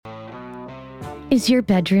Is your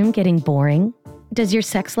bedroom getting boring? Does your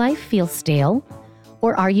sex life feel stale?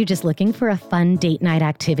 Or are you just looking for a fun date night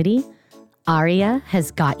activity? Aria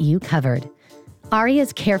has got you covered.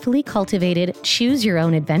 Aria's carefully cultivated Choose Your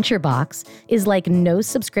Own Adventure box is like no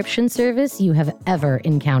subscription service you have ever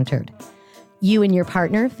encountered. You and your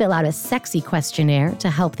partner fill out a sexy questionnaire to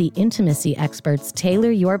help the intimacy experts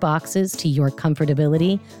tailor your boxes to your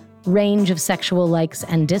comfortability, range of sexual likes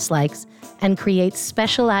and dislikes, and create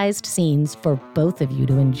specialized scenes for both of you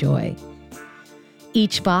to enjoy.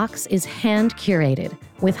 Each box is hand-curated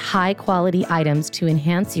with high-quality items to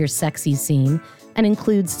enhance your sexy scene and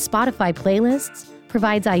includes Spotify playlists,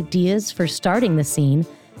 provides ideas for starting the scene,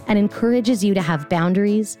 and encourages you to have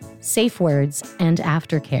boundaries, safe words, and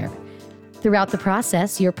aftercare. Throughout the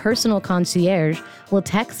process, your personal concierge will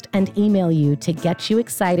text and email you to get you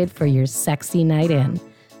excited for your sexy night in.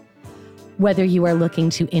 Whether you are looking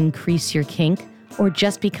to increase your kink or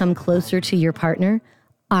just become closer to your partner,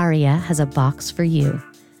 Aria has a box for you.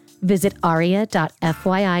 Visit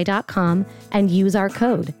aria.fyi.com and use our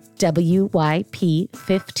code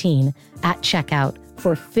WYP15 at checkout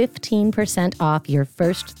for 15% off your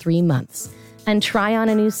first 3 months and try on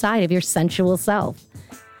a new side of your sensual self.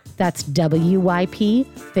 That's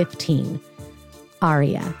WYP15.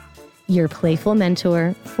 Aria, your playful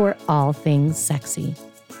mentor for all things sexy.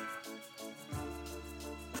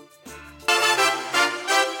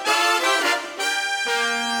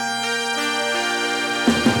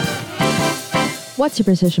 What's Your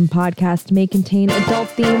Precision podcast may contain adult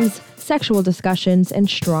themes, sexual discussions, and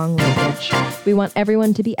strong language. We want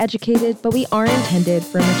everyone to be educated, but we are intended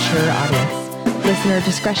for a mature audience. Listener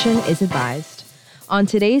discretion is advised. On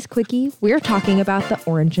today's Quickie, we're talking about the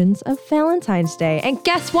origins of Valentine's Day. And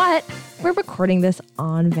guess what? We're recording this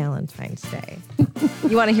on Valentine's Day.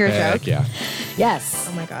 You want to hear a joke? Yeah. Yes.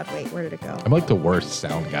 Oh my God, wait, where did it go? I'm like the worst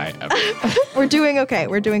sound guy ever. We're doing okay.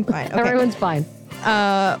 We're doing fine. Okay. Everyone's fine.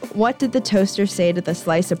 What did the toaster say to the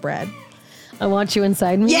slice of bread? I want you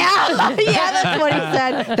inside me. Yeah, that's what he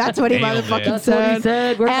said. That's what he Nailed motherfucking it. That's what he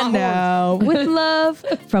said. We're And now, with love,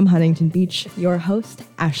 from Huntington Beach, your host,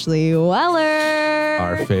 Ashley Weller.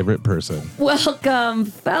 Our favorite person. Welcome,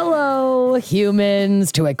 fellow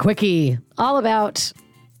humans, to a Quickie all about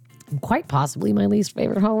quite possibly my least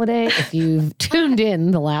favorite holiday. If you've tuned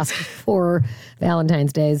in the last 4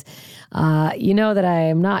 Valentine's Days, you know that I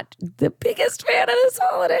am not the biggest fan of this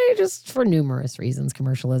holiday, just for numerous reasons: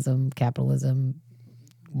 commercialism, capitalism,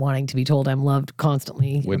 wanting to be told I'm loved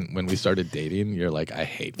constantly. When we started dating, you're like, I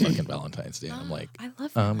hate fucking Valentine's Day. And I'm like, I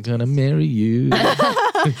love I'm gonna marry you.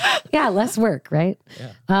 Yeah, less work, right?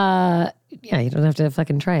 Yeah. Yeah, you don't have to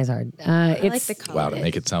fucking try as hard. It's like the Wow, to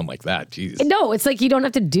make it sound like that. Jeez. no, it's like you don't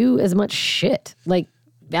have to do as much shit. Like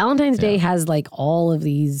Valentine's Day has like all of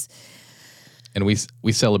these. And we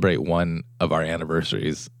celebrate one of our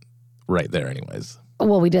anniversaries right there anyways.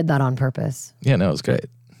 Well, we did that on purpose. Yeah, no, it was great.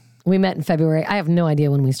 We met in February. I have no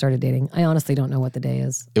idea when we started dating. I honestly don't know what the day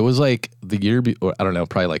is. It was like the year before, I don't know,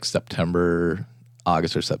 probably like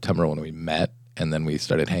August or September when we met, and then we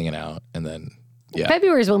started hanging out, and then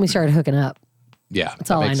February is when we started hooking up. Yeah,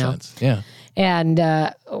 That's all I makes know. sense. Yeah. And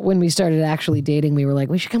when we started actually dating, we were like,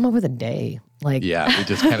 we should come up with a day. Like, Yeah, we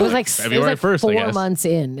just kind it of was like February 1st, 4 I guess. months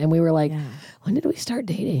in, and we were like, when did we start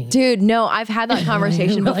dating? Dude, no, I've had that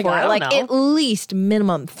conversation Like, before. I don't Like, know. at least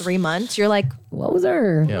minimum 3 months. You're like, What was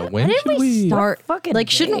our? Yeah, when did should we start? fucking Like,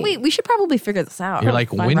 shouldn't day? we should probably figure this out. You're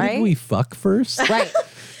like, when right? did we fuck first? Right.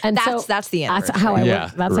 And That's the That's anniversary. how I Yeah,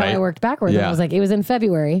 worked. That's how I right. worked backwards. And I Yeah. was like, it was in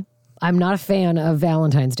February. I'm not a fan of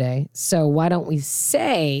Valentine's Day. So why don't we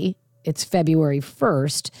say it's February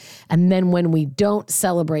 1st? And then when we don't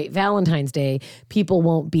celebrate Valentine's Day, people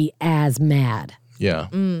won't be as mad. Yeah.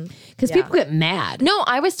 Because people get mad. No,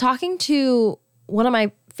 I was talking to one of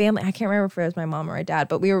my family. I can't remember if it was my mom or my dad,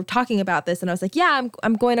 but we were talking about this, and I was like, "Yeah,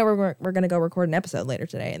 I'm going over. We're going to go record an episode later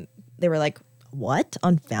today." And they were like, "What,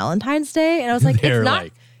 on Valentine's Day?" And I was like, They're "It's not.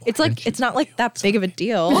 like, It's not like that big of a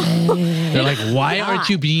deal." They're like, why aren't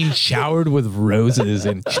you being showered with roses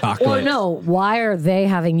and chocolate? Or no, why are they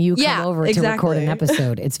having you come Yeah, over to record an exactly.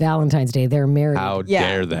 episode? It's Valentine's Day. They're married. How Yeah.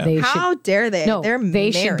 dare them? They How dare they? No, They're they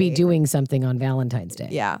should be married. doing something on Valentine's Day.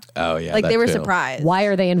 Yeah. Oh, yeah. Like that they were too. surprised. Why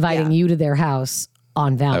are they inviting Yeah. you to their house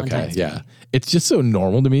on Okay, Valentine's Day? yeah. It's just so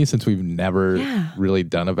normal to me since we've never really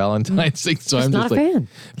done a Valentine's thing. So I'm not just a like, fan.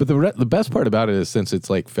 But the best part about it is since it's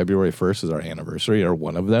like February 1st is our anniversary or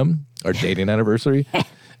one of them, our dating anniversary,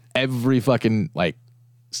 every fucking like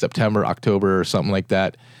September, October or something like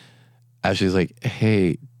that, Ashley's like,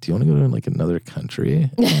 hey, do you want to go to like another country?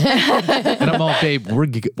 And I'm all, babe,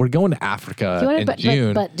 we're going to Africa in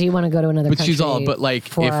June. But do you want to go to another country? But she's all, but like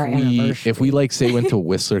if we like say went to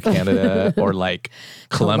Whistler, Canada, or like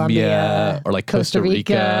Colombia, or like Costa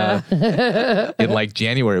Rica in like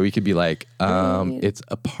January, we could be like, it's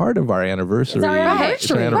a part of our anniversary.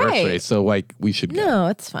 It's our anniversary. Right. So like we should go. No,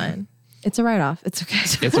 it's fine. It's a write-off. It's okay.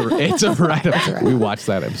 It's a write-off. We watched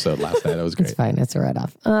that episode last night. It was great. It's fine. It's a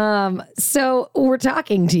write-off. So we're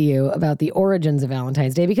talking to you about the origins of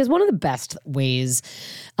Valentine's Day because one of the best ways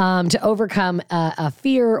to overcome a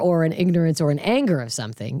fear or an ignorance or an anger of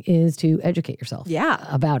something is to educate yourself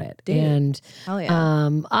about it. Dude. And hell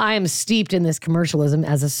yeah. I am steeped in this commercialism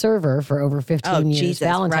as a server for over 15 years. Jesus,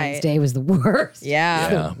 Valentine's right. Day was the worst. Yeah.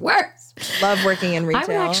 The worst. Love working in retail. I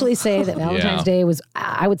would actually say that Valentine's Day was,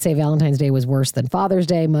 I would say Valentine's Day was worse than Father's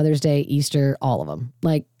Day, Mother's Day, Easter, all of them.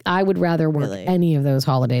 Like, I would rather work any of those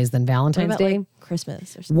holidays than Valentine's Day. Like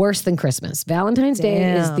Christmas or something? Worse than Christmas. Valentine's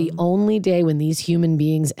Day is the only day when these human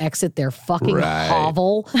beings exit their fucking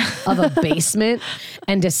hovel of a basement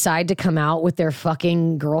and decide to come out with their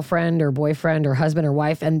fucking girlfriend or boyfriend or husband or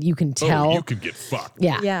wife, and you can tell. You could get fucked.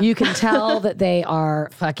 Yeah. You can tell that they are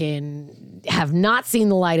fucking have not seen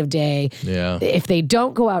the light of day. Yeah. If they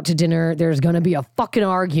don't go out to dinner, there's going to be a fucking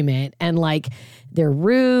argument, and like they're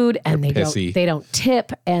rude and they don't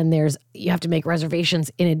tip, and you have to make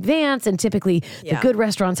reservations in advance, and typically the good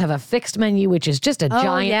restaurants have a fixed menu, which is just a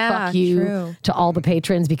giant fuck you to all the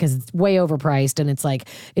patrons because it's way overpriced, and it's like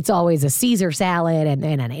it's always a Caesar salad and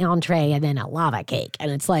then an entree and then a lava cake, and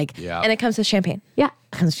it's like and it comes with champagne.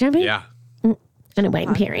 Comes champagne. Yeah. And a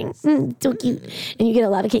wine pairing. So cute. And you get a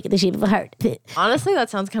lava cake in the shape of a heart. Honestly, that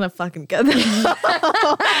sounds kind of fucking good.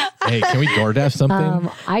 Hey, can we DoorDash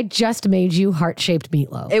something? I just made you heart-shaped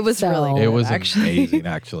meatloaf. It was really good. It was actually amazing,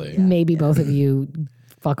 actually. Maybe both of you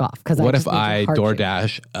fuck off. What if I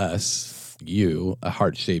DoorDash you a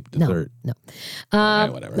heart-shaped dessert? No.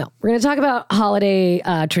 Whatever. No. We're going to talk about holiday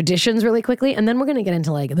traditions really quickly, and then we're going to get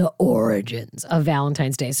into like the origins of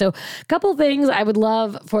Valentine's Day. So a couple things I would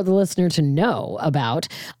love for the listener to know about.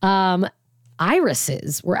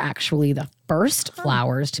 Irises were actually the first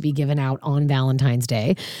flowers to be given out on Valentine's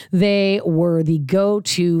Day. They were the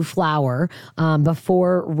go-to flower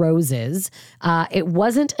before roses. It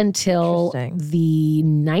wasn't until the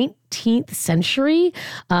 19th century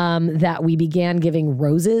that we began giving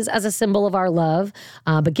roses as a symbol of our love.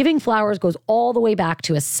 But giving flowers goes all the way back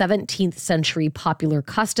to a 17th century popular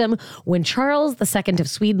custom when Charles II of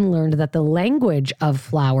Sweden learned that the language of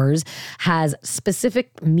flowers has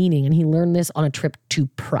specific meaning. And he learned this on a trip to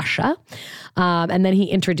Prussia. And then he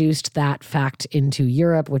introduced that fact into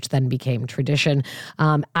Europe, which then became tradition.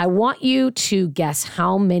 I want you to guess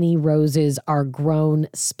how many roses are grown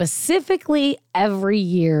specifically every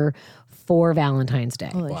year for Valentine's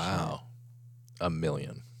Day. Wow. 1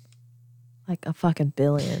 million. Like a fucking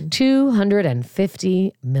billion.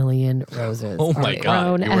 250 million roses Oh my are God.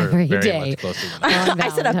 grown You were every very day. much closer than that. I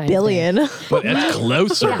said a billion. But it's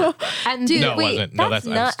closer. And Dude, No, it wait, wasn't. No, that's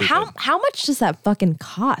I'm not. stupid. How much does that fucking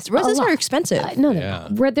cost? Roses lot. are expensive. No. Yeah.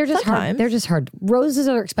 They're just hard. Sometimes. They're just hard. Roses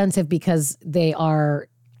are expensive because they are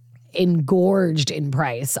engorged in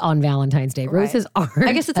price on Valentine's Day. Roses are.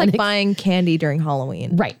 I guess it's like buying candy during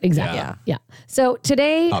Halloween. Right, exactly. Yeah. So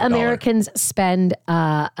today, Top dollar. Americans spend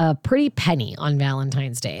a pretty penny on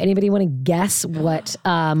Valentine's Day. Anybody want to guess what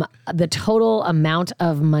the total amount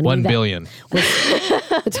of money? 1 billion.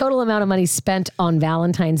 The total amount of money spent on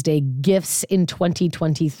Valentine's Day gifts in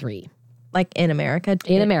 2023. Like in America.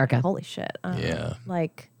 In America. Holy shit. Yeah.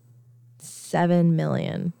 Like 7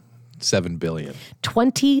 million. 7 billion.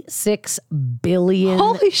 26 billion.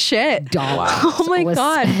 Holy shit. Oh my was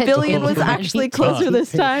God. spent Billion was on actually closer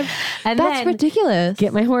this time. And That's then, ridiculous.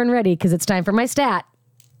 get my horn ready because it's time for my stat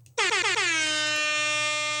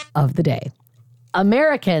of the day.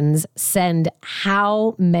 Americans send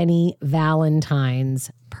how many Valentines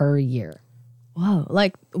per year? Whoa.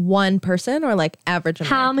 Like one person or like average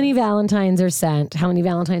American? How many Valentines are sent? How many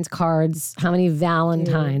Valentine's cards? How many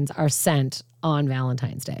Valentines are sent on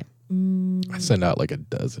Valentine's Day? I send out like a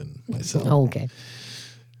dozen myself. Oh, okay.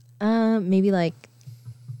 Maybe like,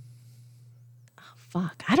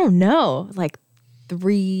 fuck. I don't know. Like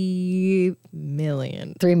 3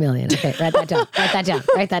 million. 3 million. Okay, write that down.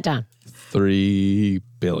 Write that down. 3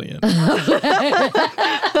 billion. I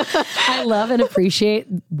love and appreciate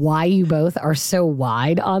why you both are so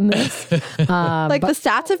wide on this. The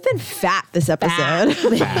stats have been fat this episode.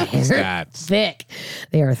 Stats. Thick.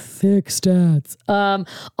 They are thick stats.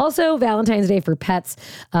 Also, Valentine's Day for pets.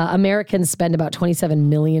 Americans spend about $27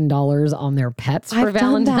 million on their pets for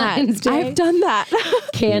Valentine's Day. I've done that.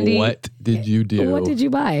 Candy. What did you do? What did you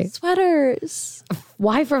buy? Sweaters.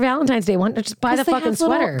 Why for Valentine's Day? Why don't you just buy the fucking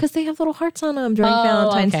sweater? Because they have little hearts on them during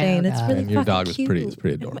Valentine's Day, and it's really And your dog is cute. pretty. It's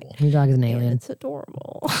pretty adorable. Your dog is an alien. It's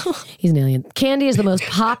adorable. He's an alien. Candy is the most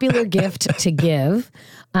popular gift to give.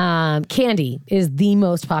 Candy is the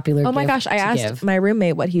most popular gift Oh my gosh, I asked give. my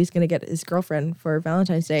roommate what he was going to get his girlfriend for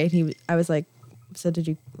Valentine's Day, and I was like, so did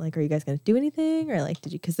you, like, are you guys going to do anything? Or like,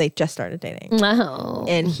 did you, because they just started dating. Oh.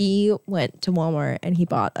 And he went to Walmart and he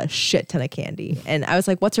bought a shit ton of candy. And I was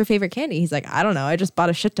like, what's her favorite candy? He's like, I don't know. I just bought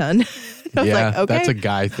a shit ton. I was like, okay. That's a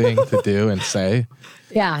guy thing to do and say.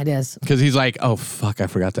 Yeah, it is. Because he's like, oh, fuck, I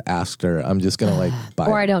forgot to ask her. I'm just going to like buy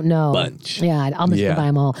Or I don't know. bunch. Yeah, I'm just going to buy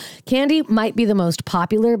them all. Candy might be the most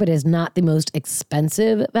popular, but is not the most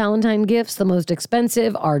expensive Valentine gifts. The most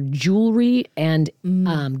expensive are jewelry and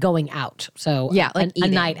going out. So Yeah, like a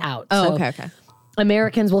eating. night out. Oh, So okay.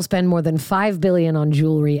 Americans will spend more than $5 billion on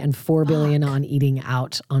jewelry and $4 billion on eating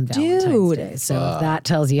out on Valentine's Dude. Day. So if that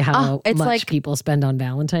tells you how it's much like- people spend on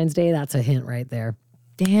Valentine's Day, that's a hint right there.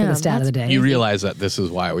 Damn. For the stat of the day. You realize that this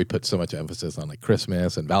is why we put so much emphasis on like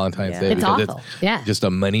Christmas and Valentine's Day. It's because awful. Yeah. just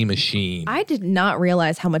a money machine. I did not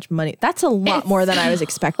realize how much money. That's a lot more than I was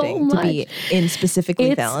expecting to be in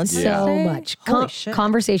specifically It's Valentine's so Day. much. Holy shit.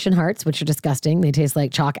 Conversation hearts, which are disgusting. They taste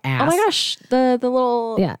like chalk ass. Oh my gosh, the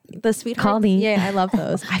little the sweetheart. Call me. Yeah, I love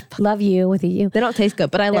those. Love you with a U. They don't taste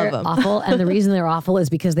good, but I They're love them. awful. And the reason they're awful is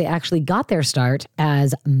because they actually got their start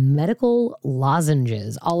as medical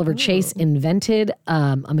lozenges. Oliver Chase invented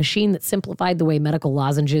a machine that simplified the way medical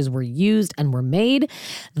lozenges were used and were made,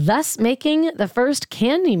 thus making the first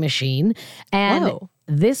candy machine. And Whoa.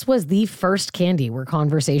 this was the first candy were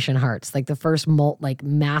conversation hearts, like the first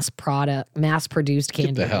mass produced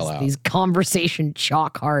candy. the hell out. These conversation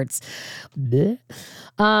chalk hearts. Blech.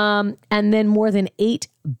 And then more than 8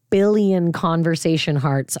 billion conversation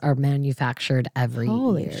hearts are manufactured every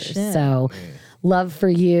year. shit. So love for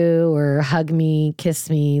you or hug me, kiss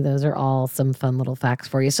me. Those are all some fun little facts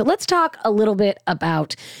for you. So let's talk a little bit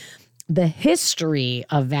about the history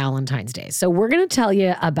of Valentine's Day. So we're going to tell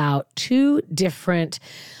you about 2 different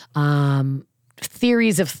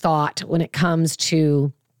theories of thought when it comes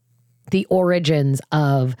to the origins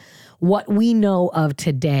of what we know of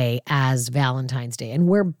today as Valentine's Day, and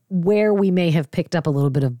where we may have picked up a little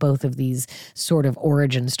bit of both of these sort of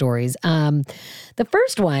origin stories. The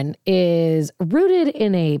first one is rooted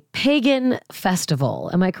in a pagan festival.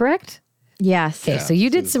 Am I correct? Yes. Okay, so you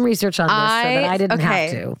did some research on this so that I didn't have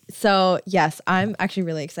to. So yes, I'm actually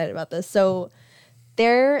really excited about this. So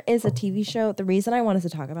there is a TV show. The reason I wanted to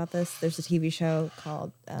talk about this, there's a TV show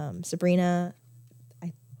called Sabrina.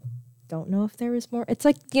 I don't know if there is more. It's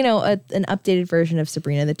like, an updated version of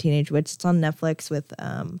Sabrina the Teenage Witch. It's on Netflix with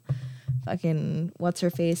fucking what's her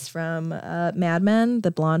face from Mad Men,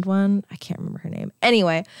 the blonde one. I can't remember her name.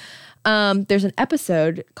 Anyway, there's an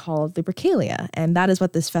episode called Lupercalia, and that is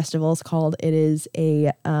what this festival is called. It is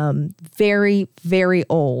a very, very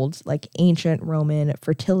old, like ancient Roman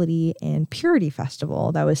fertility and purity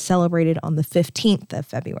festival that was celebrated on the 15th of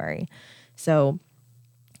February. So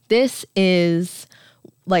this is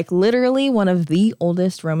like literally one of the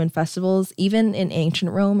oldest Roman festivals. Even in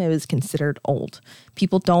ancient Rome, it was considered old.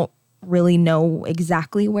 People don't really know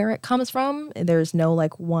exactly where it comes from. There's no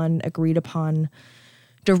like one agreed upon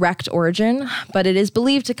direct origin, but it is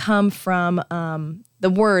believed to come from the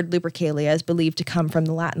word Lupercalia is believed to come from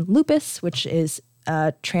the Latin lupus, which is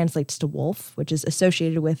translates to wolf, which is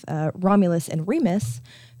associated with Romulus and Remus,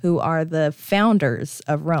 who are the founders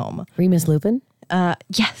of Rome. Remus Lupin?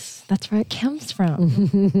 Yes, that's where it comes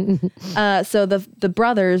from. So the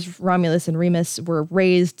brothers, Romulus and Remus, were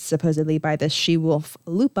raised supposedly by this she-wolf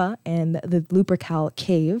Lupa and the Lupercal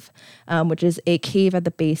cave, which is a cave at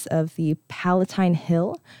the base of the Palatine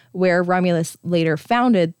Hill, where Romulus later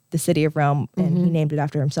founded the city of Rome, and he named it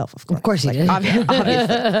after himself, of course. Of course he did. Obviously.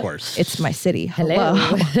 Of course. It's my city. Hello.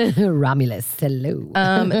 Romulus, hello.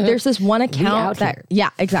 There's this one account out that, here. yeah,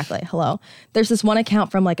 exactly. Hello. There's this one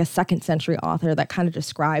account from like a 2nd century author that kind of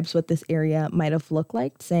describes what this area might have looked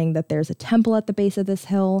like, saying that there's a temple at the base of this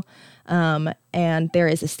hill, and there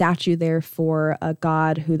is a statue there for a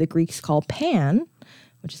god who the Greeks call Pan,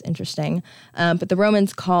 which is interesting, but the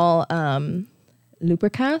Romans call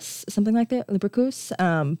Lupercas, something like that, Lupercus.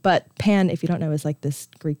 But Pan, if you don't know, is like this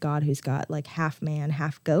Greek god who's got like half man,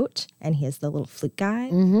 half goat, and he has the little flute guy.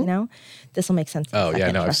 You know, this will make sense. Oh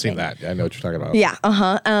yeah, no, I've seen that. I know what you're talking about. Yeah,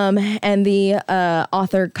 and the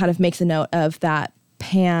author kind of makes a note of that.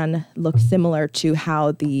 Pan looks similar to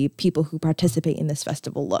how the people who participate in this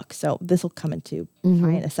festival look. So this will come into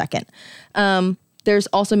play in a second. There's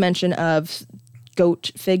also mention of goat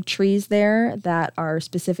fig trees there that are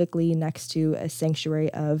specifically next to a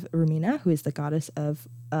sanctuary of Rumina, who is the goddess of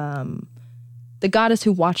the goddess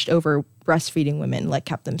who watched over breastfeeding women, like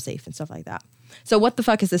kept them safe and stuff like that. So what the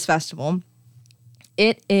fuck is this festival?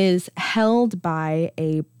 It is held by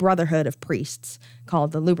a brotherhood of priests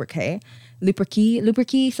called the Lupercalia,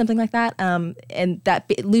 something like that. And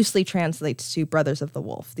that loosely translates to Brothers of the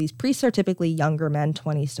Wolf. These priests are typically younger men,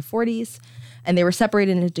 20s to 40s, and they were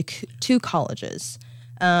separated into two colleges.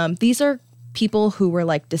 These are people who were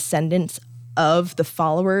like descendants of the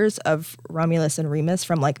followers of Romulus and Remus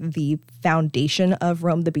from like the foundation of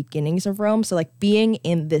Rome, the beginnings of Rome. So like being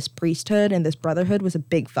in this priesthood and this brotherhood was a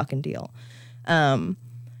big fucking deal.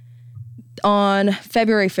 On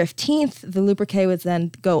February 15th, the Lupercalia would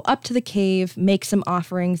then go up to the cave, make some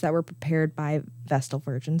offerings that were prepared by Vestal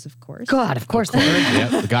virgins, of course. God, of course.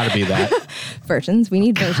 Yeah, gotta be that. Virgins. We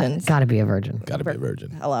need virgins. Gotta be a virgin. Gotta be a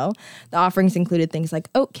virgin. Hello. The offerings included things like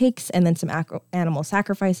oat cakes and then some animal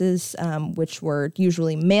sacrifices, which were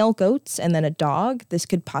usually male goats and then a dog. This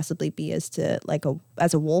could possibly be as a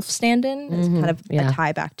wolf stand-in, as kind of a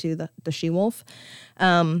tie back to the she-wolf.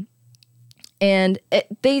 And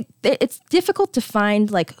it's difficult to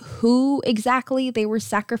find like who exactly they were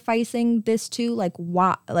sacrificing this to, like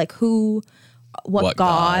what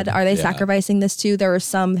god are they sacrificing this to? There are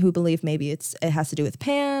some who believe maybe it has to do with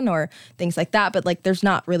Pan or things like that, but like there's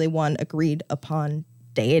not really one agreed upon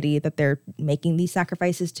deity that they're making these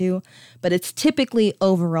sacrifices to. But it's typically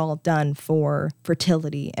overall done for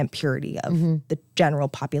fertility and purity of the general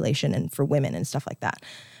population and for women and stuff like that.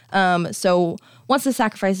 So once the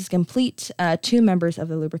sacrifice is complete, two members of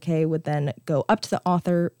the Lupercalia would then go up to the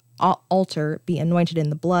altar, be anointed in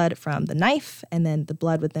the blood from the knife, and then the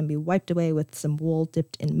blood would then be wiped away with some wool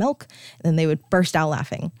dipped in milk, and then they would burst out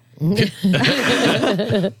laughing.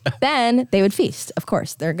 Then they would feast. Of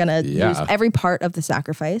course, they're going to use every part of the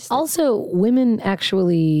sacrifice. Also, women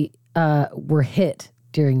actually were hit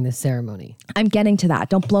during this ceremony. I'm getting to that.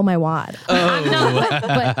 Don't blow my wad. I'm not,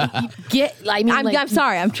 but I'm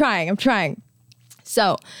sorry. I'm trying.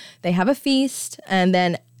 So they have a feast, and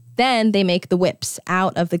then they make the whips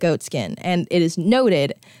out of the goat skin. And it is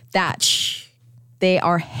noted that they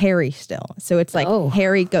are hairy still. So it's like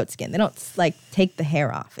hairy goat skin. They don't like take the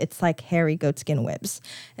hair off. It's like hairy goat skin whips.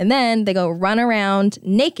 And then they go run around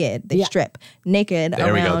naked. They strip naked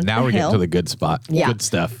there around we go. Now we're hill. getting to the good spot. Yeah. Good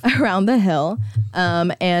stuff. Around the hill.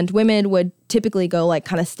 And women would typically go like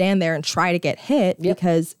kind of stand there and try to get hit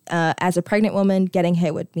because as a pregnant woman, getting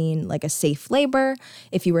hit would mean like a safe labor.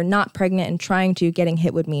 If you were not pregnant and trying to, getting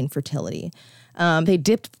hit would mean fertility. They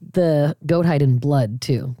dipped the goat hide in blood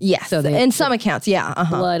too. Yes, so in some accounts,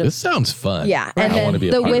 blood. This sounds fun. Yeah, and then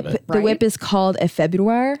the whip. The whip is called a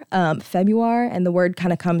febuar, and the word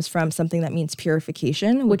kind of comes from something that means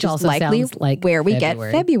purification, which is also likely sounds like where we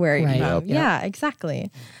February. get February Right. from. Yep. Yeah, exactly.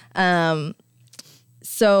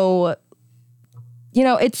 So,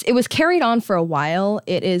 it was carried on for a while.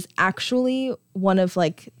 It is actually one of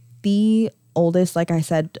like the oldest, like I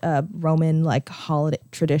said, Roman like holiday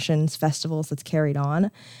traditions, festivals that's carried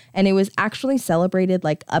on. And it was actually celebrated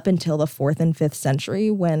like up until the 4th and 5th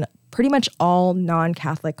century when pretty much all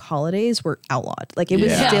non-Catholic holidays were outlawed. Like it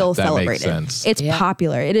was still celebrated. Makes sense. It's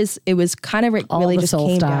popular. It was kind of really just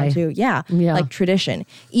came down to, like tradition.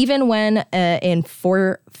 Even when in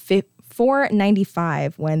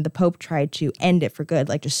 495, when the Pope tried to end it for good,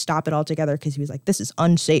 like just stop it altogether because he was like, this is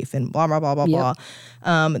unsafe and blah, blah, blah, blah, blah.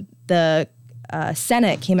 The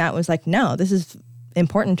Senate came out and was like, no, this is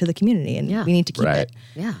important to the community and we need to keep it.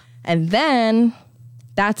 Yeah. And then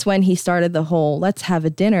that's when he started the whole, let's have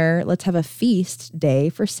a feast day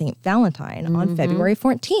for St. Valentine on February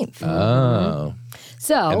 14th. Oh.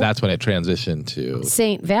 So, and that's when it transitioned to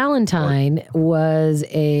St. Valentine was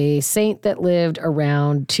a saint that lived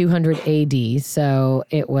around 200 AD. So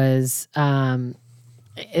it was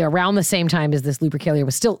around the same time as this Lupercalia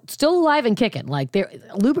was still alive and kicking. Like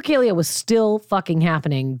Lupercalia was still fucking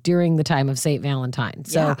happening during the time of St. Valentine.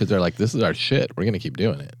 So because they're like, this is our shit. We're gonna keep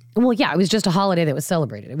doing it. Well, yeah, it was just a holiday that was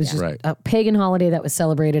celebrated. It was just a pagan holiday that was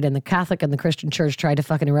celebrated, and the Catholic and the Christian church tried to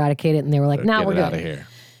fucking eradicate it, and they were like, "Nah, we're good." Out of here.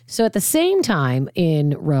 So at the same time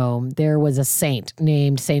in Rome, there was a saint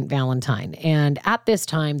named Saint Valentine. And at this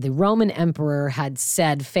time, the Roman emperor had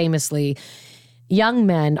said famously, young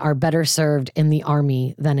men are better served in the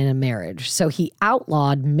army than in a marriage. So he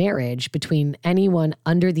outlawed marriage between anyone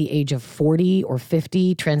under the age of 40 or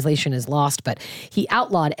 50. Translation is lost, but he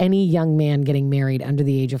outlawed any young man getting married under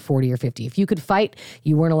the age of 40 or 50. If you could fight,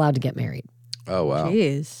 you weren't allowed to get married. Oh, wow.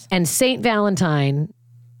 Jeez. And Saint Valentine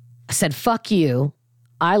said, fuck you.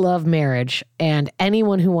 I love marriage. And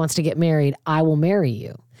anyone who wants to get married, I will marry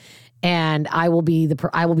you. And I will be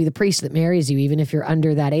the priest that marries you, even if you're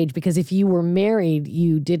under that age. Because if you were married,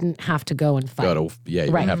 you didn't have to go and fight. You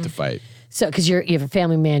didn't have to fight. So, because you have a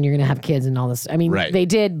family man, you're going to have kids and all this. I mean, They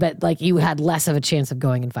did, but like you had less of a chance of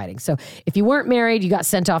going and fighting. So if you weren't married, you got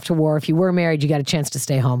sent off to war. If you were married, you got a chance to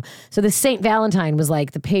stay home. So the Saint Valentine was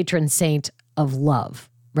like the patron saint of love.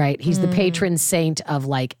 Right. He's the patron saint of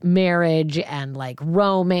like marriage and like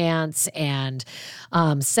romance and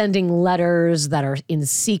sending letters that are in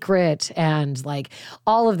secret and like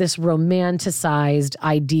all of this romanticized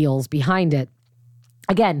ideals behind it.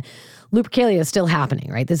 Again, Lupercalia is still happening,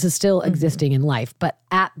 right? This is still existing in life. But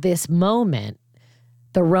at this moment,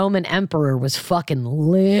 the Roman emperor was fucking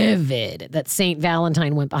livid that Saint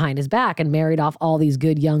Valentine went behind his back and married off all these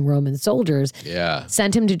good young Roman soldiers. Yeah.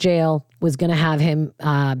 Sent him to jail, was going to have him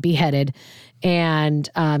beheaded. And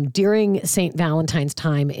during Saint Valentine's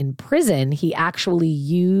time in prison, he actually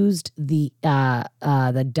used the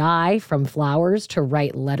dye from flowers to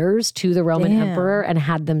write letters to the Roman emperor and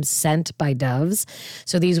had them sent by doves.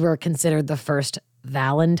 So these were considered the first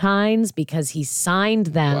Valentines because he signed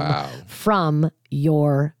them from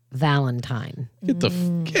your Valentine. Get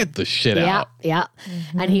the shit out. Yeah.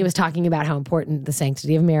 And he was talking about how important the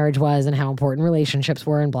sanctity of marriage was and how important relationships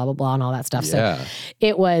were and blah, blah, blah and all that stuff. Yeah. So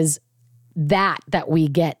it was that we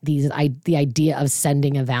get the idea of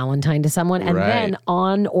sending a Valentine to someone. And then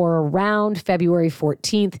on or around February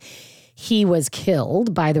 14th, he was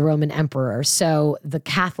killed by the Roman emperor. So the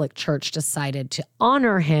Catholic Church decided to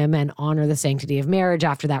honor him and honor the sanctity of marriage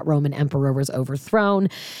after that Roman emperor was overthrown.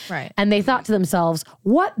 Right. And they thought to themselves,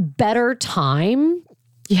 what better time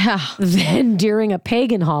than during a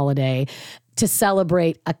pagan holiday to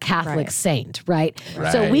celebrate a Catholic saint, right?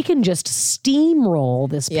 So we can just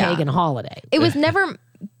steamroll this pagan holiday. It was never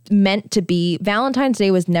meant to be, Valentine's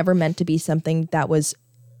Day was never meant to be something that was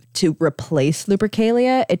to replace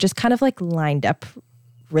Lupercalia. It just kind of like lined up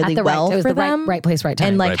really well for them. Right place, right time.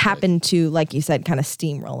 And like happened to, like you said, kind of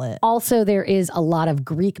steamroll it. Also, there is a lot of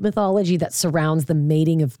Greek mythology that surrounds the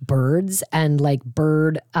mating of birds and like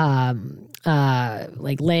bird,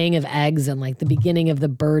 like laying of eggs, and like the beginning of the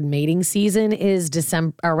bird mating season is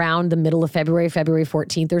around the middle of February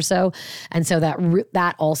 14th or so. And so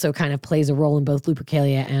that also kind of plays a role in both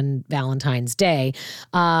Lupercalia and Valentine's Day.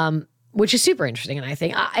 Which is super interesting. And I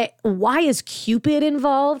think, why is Cupid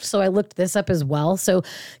involved? So I looked this up as well. So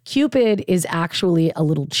Cupid is actually a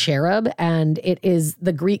little cherub, and it is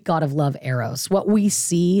the Greek god of love, Eros. What we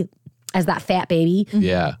see as that fat baby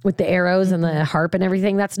with the arrows and the harp and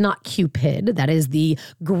everything, that's not Cupid. That is the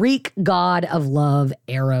Greek god of love,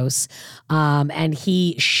 Eros. And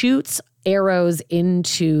he shoots arrows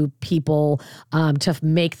into people to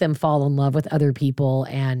make them fall in love with other people,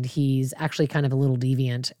 and he's actually kind of a little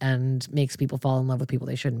deviant and makes people fall in love with people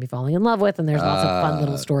they shouldn't be falling in love with. And there's lots of fun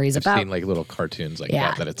little stories I've about. seen like little cartoons like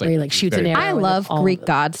that it's like, where he like shoots an arrow. I love Greek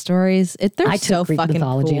god stories. I took Greek fucking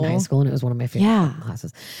mythology cool in high school, and it was one of my favorite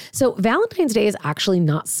classes. So Valentine's Day is actually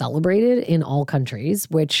not celebrated in all countries,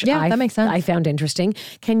 which that makes sense. I found interesting.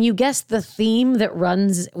 Can you guess the theme that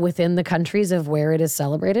runs within the countries of where it is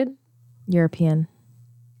celebrated? European.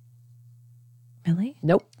 Really?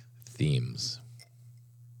 Nope. Themes.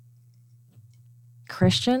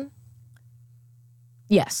 Christian?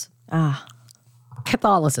 Yes.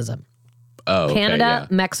 Catholicism. Oh, okay, Canada,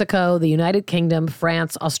 Mexico, the United Kingdom,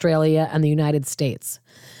 France, Australia, and the United States.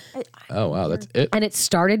 Oh, wow. That's it. And it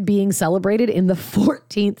started being celebrated in the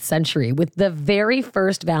 14th century, with the very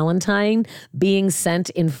first Valentine being sent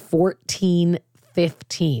in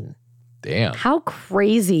 1415. Damn. How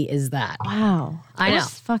crazy is that? Wow. I know.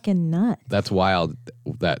 That's fucking nuts. That's wild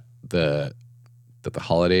that the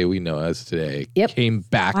holiday we know as today came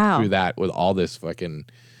back through that with all this fucking.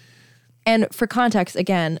 And for context,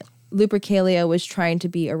 again, Lupercalia was trying to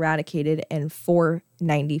be eradicated in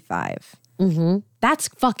 495. Mm-hmm. That's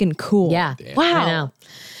fucking cool. Yeah. Damn. Wow. I know.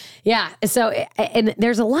 Yeah. So, and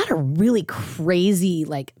there's a lot of really crazy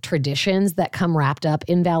like traditions that come wrapped up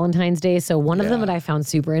in Valentine's Day. So one of them that I found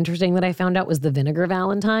super interesting that I found out was the vinegar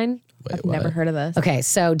Valentine. I've never heard of this. Okay.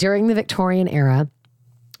 So during the Victorian era,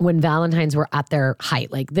 when Valentines were at their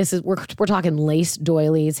height. Like this is, we're talking lace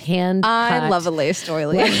doilies, hand I cut, love a lace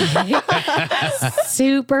doily.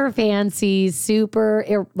 super fancy, super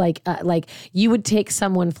like you would take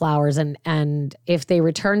someone flowers and if they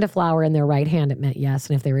returned a flower in their right hand, it meant yes.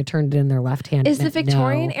 And if they returned it in their left hand, Is it the meant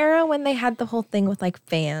Victorian no. era when they had the whole thing with like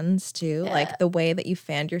fans too? Like the way that you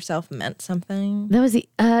fanned yourself meant something? That was the,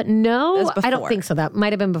 no, That was I don't before. think so. That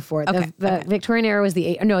might've been before. Okay, The Victorian era was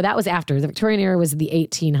no, that was after. The Victorian era was the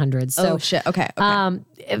 1800s. So, Oh shit. Okay.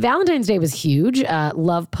 Valentine's Day was huge.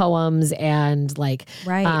 Love poems and like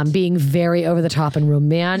Right. being very over the top and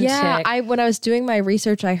romantic. Yeah, when I was doing my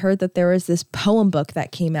research, I heard that there was this poem book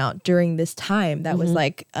that came out during this time that was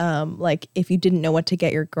like if you didn't know what to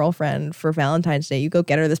get your girlfriend for Valentine's Day, you go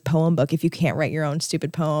get her this poem book if you can't write your own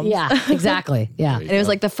stupid poems. Yeah, exactly. Yeah. And it was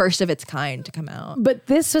like the first of its kind to come out. But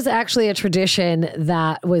this was actually a tradition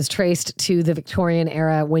that was traced to the Victorian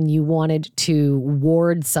era when you wanted to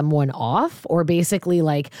ward someone off, or basically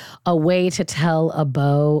like a way to tell a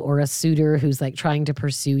beau or a suitor who's like trying to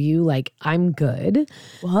pursue you, like, I'm good.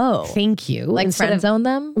 Whoa. Thank you. Like Instead friend of- zone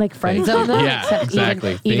them? Like friend zone them. Yeah, except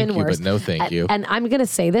exactly. Even Thank you, worse. but no thank you. And I'm going to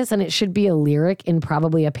say this, and it should be a lyric in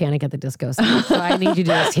probably a Panic at the Disco song. So I need you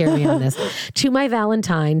to just hear me on this. To my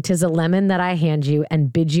Valentine, 'tis a lemon that I hand you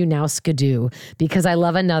and bid you now skidoo. Because I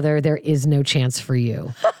love another, there is no chance for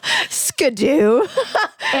you. Skidoo.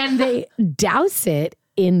 And they douse it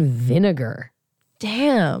in vinegar.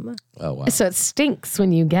 Damn. Oh, wow. So it stinks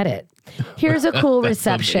when you get it. Here's a cool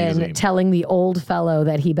reception amazing. telling the old fellow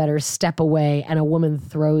that he better step away, and a woman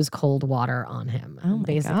throws cold water on him. Oh my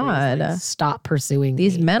Basically, God. it's like, stop pursuing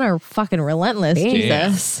These me. men are fucking relentless. Damn.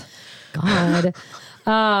 Jesus. God.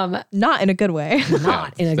 Not in a good way.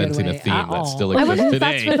 Not in a good Sensing way a theme at that all. still I wonder exists if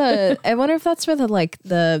that's today. where I wonder if that's where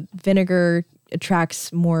the vinegar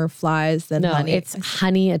attracts more flies than No, honey. it's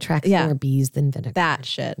honey attracts Yeah. more bees than vinegar. that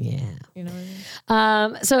shit. Yeah. You know what I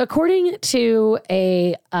mean? So according to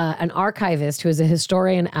an archivist who is a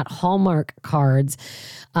historian at Hallmark Cards,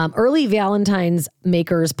 early Valentine's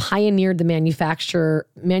makers pioneered the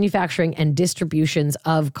manufacturing and distributions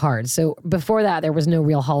of cards. So before that, there was no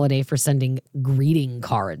real holiday for sending greeting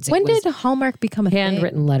cards. It When was did Hallmark become a thing?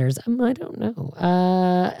 handwritten letters? I don't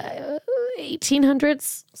know.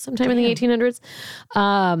 1800s, sometime in the 1800s.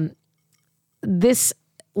 This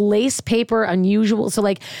lace paper, unusual. So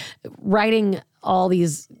like writing all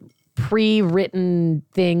these pre-written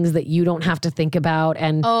things that you don't have to think about,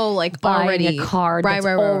 and like buying already a card that's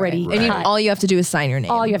already And cut. all you have to do is sign your name.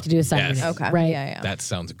 All you have to do is sign Yes. your name. Okay. Right. Yeah. That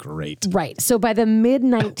sounds great. Right. So by the mid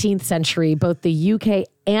 19th century, both the UK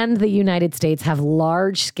and the United States have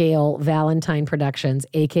large scale Valentine productions,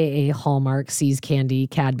 AKA Hallmark, See's Candy,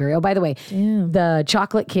 Cadbury. Oh, by the way, the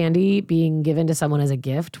chocolate candy being given to someone as a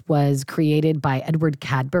gift was created by Edward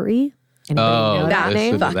Cadbury. Anybody know that listen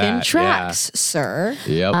name? to Fucking that, tracks, sir.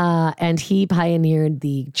 Yeah. Yep. And he pioneered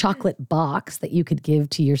the chocolate box that you could give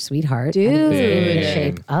to your sweetheart. Dude. And it was in the Dang.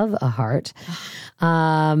 shape of a heart.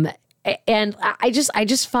 And I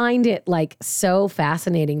just find it like so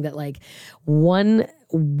fascinating that like one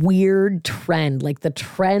weird trend, like the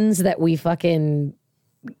trends that we fucking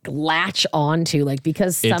latch onto, like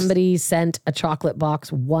because somebody sent a chocolate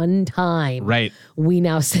box one time, Right. we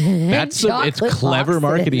now send It's chocolate clever boxes.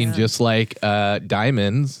 marketing, just like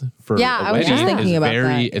diamonds for Yeah, a I was just wedding thinking is about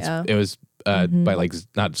very, that, yeah. It was by like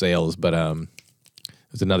not Zales, but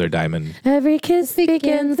there's another diamond, Every kiss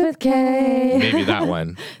begins with K. maybe that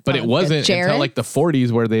one. But it wasn't Jared? until like the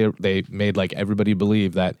 40s where they made like everybody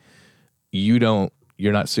believe that you're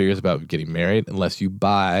not serious about getting married unless you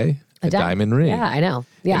buy a diamond ring. Yeah, I know.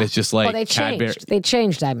 Yeah, And it's just like they Cadbury- changed. They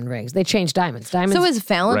changed diamond rings. They changed diamonds. Diamonds. So is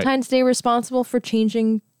Valentine's Day responsible for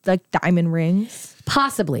changing like diamond rings?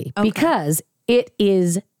 possibly because it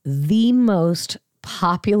is the most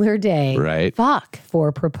popular day Right. Fuck.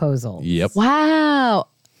 for proposals. Yep. Wow.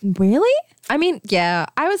 Really? I mean, yeah.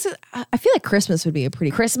 I feel like Christmas would be a pretty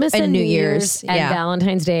Christmas and New Year's and yeah.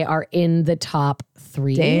 Valentine's Day are in the top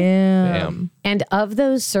 3. Damn. And of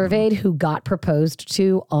those surveyed who got proposed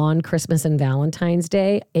to on Christmas and Valentine's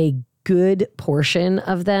Day, a good portion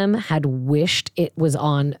of them had wished it was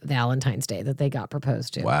on Valentine's Day that they got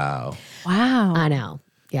proposed to. Wow. Wow. I know.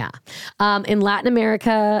 Yeah. In Latin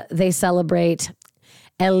America, they celebrate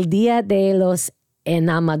El Día de los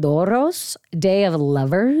Enamorados, Day of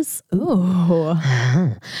Lovers. Ooh.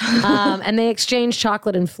 And they exchange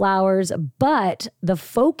chocolate and flowers, but the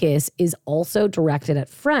focus is also directed at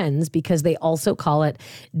friends because they also call it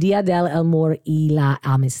Día del Amor y la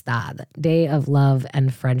Amistad, Day of Love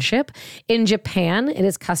and Friendship. In Japan, it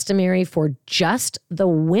is customary for just the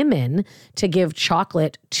women to give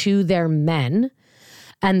chocolate to their men,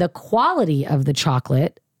 and the quality of the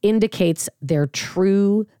chocolate indicates their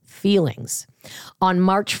true feelings. On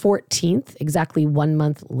March 14th, exactly 1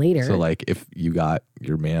 month later. So like if you got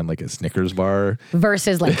your man like a Snickers bar.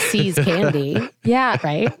 Versus like C's candy. Yeah.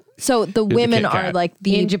 Right? So the women are like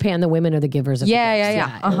in Japan, the women are the givers of the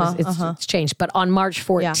gifts. It's changed. But on March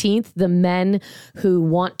 14th, the men who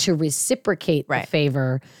want to reciprocate the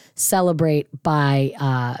favor celebrate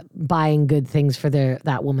by buying good things for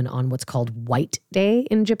that woman on what's called White Day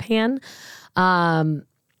in Japan.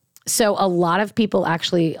 So a lot of people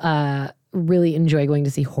actually really enjoy going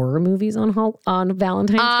to see horror movies on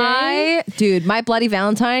Valentine's Day. Dude, My Bloody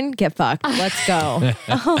Valentine, get fucked. Let's go.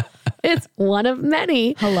 It's one of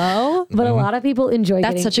many. Hello? But a lot of people enjoy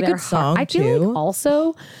That's such a good song, I feel like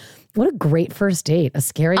also, what a great first date. A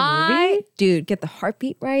scary movie. Dude, get the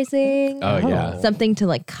heartbeat rising. Oh, yeah. Something to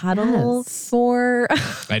like cuddle for.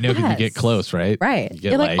 I know, because you get close, right? Right.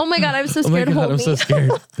 You're like, oh my God, I'm so scared. I'm so scared.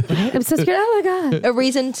 Right? I'm so scared. Oh my God. A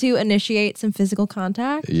reason to initiate some physical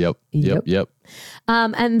contact. Yep.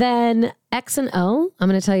 And then X and O. I'm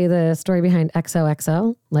going to tell you the story behind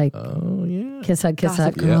XOXO. Like, oh yeah, kiss hug, kiss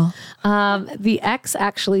hug. Girl. The X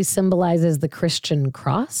actually symbolizes the Christian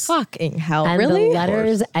cross. Fucking hell, and really? The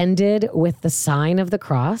letters ended with the sign of the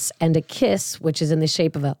cross and a kiss, which is in the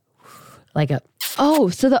shape of Oh,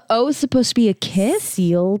 so the O is supposed to be a kiss?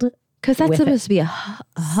 Sealed. Because that's supposed to be a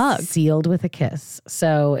hug. Sealed with a kiss.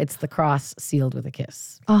 So it's the cross sealed with a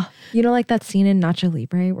kiss. Oh, you know, like that scene in Nacho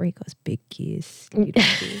Libre where he goes, big kiss,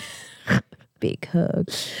 big hug.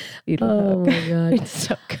 Oh my God. It's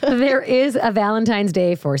so good. There is a Valentine's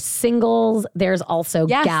Day for singles. There's also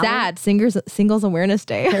Singles Awareness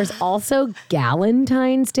Day. There's also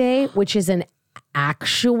Galentine's Day, which is an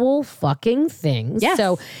actual fucking thing. Yes.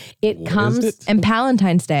 So it comes. And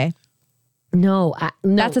Palentine's Day. No,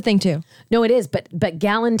 that's a thing too. No, it is. But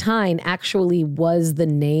Galentine actually was the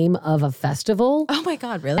name of a festival. Oh my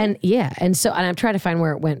God, really? And and I'm trying to find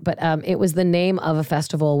where it went, but it was the name of a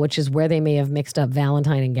festival, which is where they may have mixed up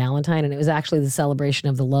Valentine and Galentine, and it was actually the celebration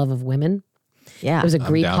of the love of women. Yeah, it was a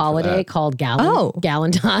Greek holiday called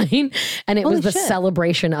Galentine, and it was the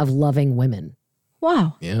celebration of loving women.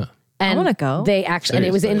 Wow. Yeah. And I want to go. They actually, and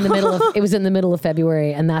it was in the middle of it was in the middle of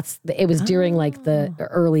February, and it was during like the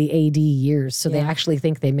early AD years. So they actually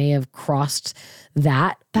think they may have crossed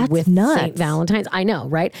that with St. Valentine's. I know,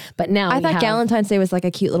 right? But now I thought Galentine's Day was like a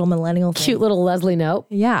cute little millennial thing. Cute little Leslie Nope.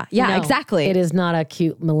 Yeah, no, exactly. It is not a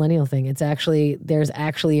cute millennial thing. It's actually there's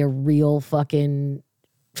actually a real fucking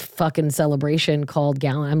celebration called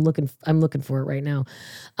I'm looking for it right now.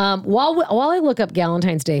 While I look up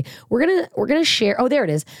Galentine's Day, we're gonna share. Oh, there it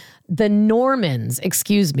is. The Normans,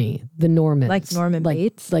 the Normans, like Norman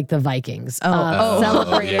Bates, like the Vikings.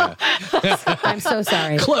 Celebrating. I'm so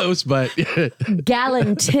sorry. Close, but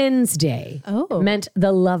Galentine's Day meant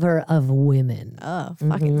the lover of women. Oh,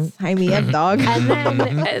 fucking sign me up, dog. And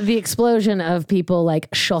then the explosion of people like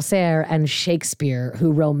Chaucer and Shakespeare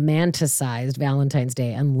who romanticized Valentine's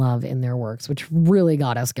Day and love in their works, which really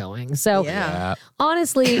got us going. So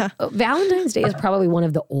honestly, Valentine's Day is probably one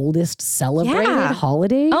of the oldest celebrated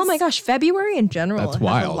holidays. Oh my gosh, February in general. That's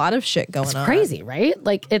wild. Has a lot of shit going on. It's crazy, right?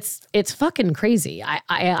 Like it's fucking crazy.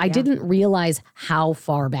 I didn't realize how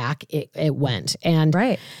far back it went. And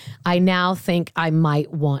I now think I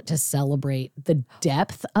might want to celebrate the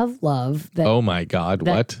depth of love that oh my God,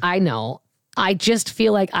 what? I know. I just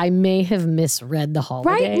feel like I may have misread the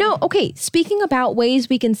holiday. Right? No, okay. Speaking about ways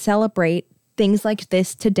we can celebrate things like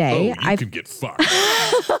this today. You could get fired.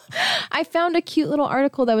 I found a cute little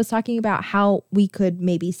article that was talking about how we could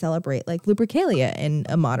maybe celebrate like Lupercalia in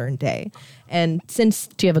a modern day. And since...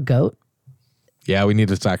 Do you have a goat? Yeah, we need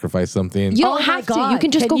to sacrifice something. You don't have to. You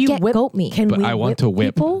can just go get goat meat. But I want to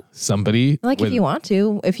whip somebody. Like if you want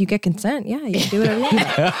to. If you get consent, you can do whatever you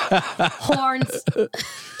want. Horns.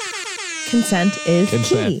 Consent is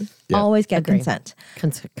key. Yep. Always get consent.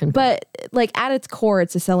 But like at its core,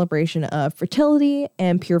 it's a celebration of fertility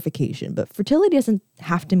and purification. But fertility doesn't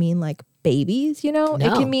have to mean like babies, you know? No.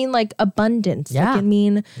 It can mean like abundance. Yeah. It can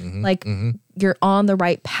mean you're on the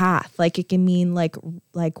right path. Like it can mean like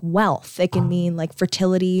wealth. It can mean like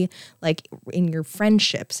fertility, like in your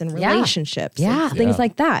friendships and relationships. Yeah. And things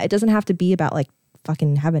like that. It doesn't have to be about like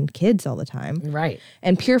fucking having kids all the time. Right.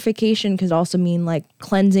 And purification could also mean like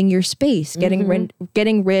cleansing your space, getting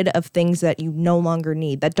rid of things that you no longer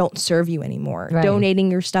need, that don't serve you anymore. Right.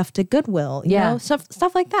 Donating your stuff to Goodwill, you know,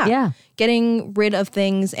 stuff like that. Yeah. Getting rid of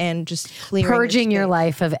things and just purging your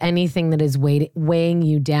life of anything that is weighing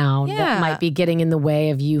you down that might be getting in the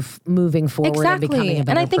way of you moving forward and becoming a better person.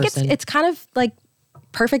 And I think it's kind of like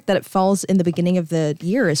perfect that it falls in the beginning of the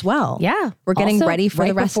year as well. Yeah. We're getting Also, ready for right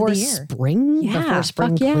the rest of before the year. Spring, Yeah, before spring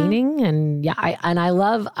fuck yeah. cleaning. And I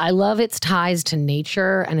love its ties to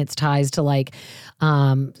nature and its ties to like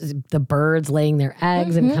the birds laying their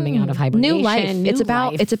eggs and coming out of hibernation. New life.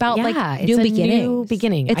 It's about like new beginnings. New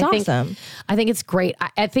beginning. It's I think, awesome. I think it's great.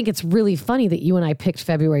 I think it's really funny that you and I picked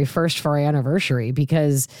February 1st for our anniversary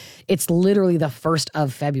because it's literally the 1st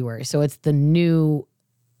of February. So it's the new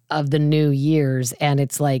of the new years. And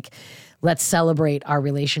it's like, let's celebrate our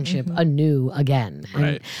relationship anew again.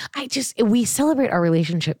 Right. And we celebrate our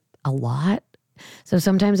relationship a lot. So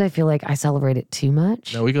sometimes I feel like I celebrate it too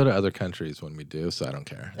much. No, we go to other countries when we do, so I don't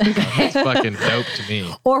care. It's fucking dope to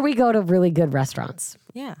me. Or we go to really good restaurants.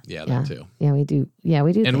 Yeah. Yeah, that too. Yeah, we do. Yeah,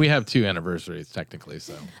 we do. And we have 2 anniversaries technically,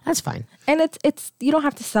 so. That's fine. And it's you don't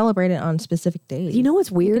have to celebrate it on specific days. You know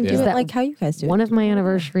what's weird? do Is it that like how you guys do one it. of my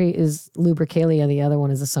anniversary is Lupercalia, the other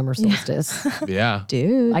one is the summer solstice. Yeah.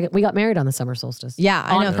 Dude. We got married on the summer solstice. Yeah,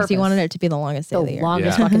 I On know, because you purpose. wanted it to be the longest day The of the year.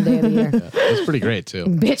 longest Yeah. fucking day of the year. It was pretty great too.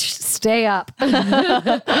 Bitch, stay up.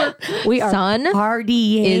 We are Sun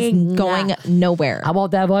partying. is going nowhere. How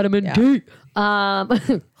about that vitamin D?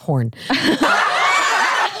 Horn.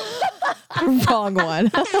 Wrong one.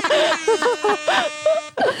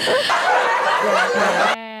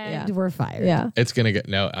 And we're fired. Yeah. It's gonna get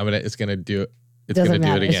it's gonna do it. It's Doesn't gonna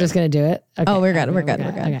matter. do it It's again. just going to do it. Okay. Oh, we're good. We're good.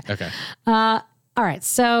 Okay. Okay. All right.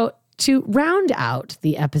 So to round out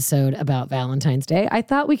the episode about Valentine's Day, I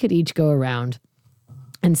thought we could each go around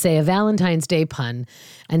and say a Valentine's Day pun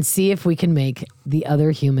and see if we can make the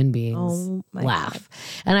other human beings laugh.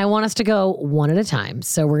 And I want us to go one at a time.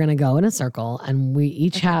 So we're going to go in a circle and we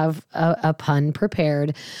each have a pun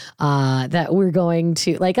prepared that we're going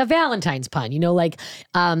to, like a Valentine's pun, like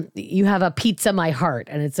you have a pizza my heart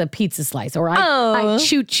and it's a pizza slice, or I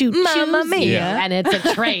choose Mamma mia. you, and it's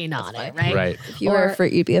a train on it, right? Right. If you were a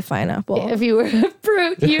fruit, you'd be a pineapple. If you were a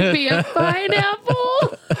fruit, you'd be a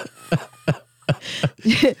pineapple.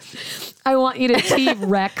 I want you to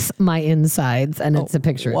T-Rex my insides, and it's a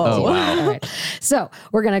picture. Whoa. Of T-Rex. Oh, wow. All right. So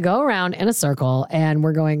we're going to go around in a circle, and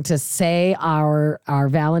we're going to say our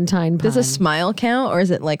Valentine pun. Does a smile count, or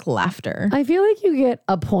is it like laughter? I feel like you get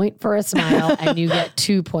a point for a smile, and you get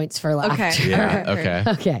 2 points for laughter. Okay. Yeah. Okay.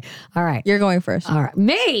 Okay. All right. You're going first. All right.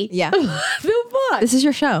 Me? Yeah. The fuck? This is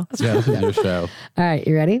your show. Yeah, this is your show. All right.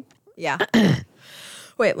 You ready? Yeah.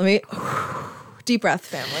 Wait, let me. Deep breath,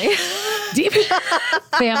 family. Deep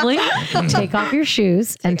family, take off your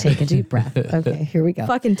shoes and take a deep breath. Okay, here we go.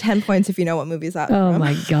 Fucking 10 points if you know what movie's that Oh from.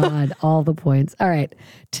 my God, all the points. All right,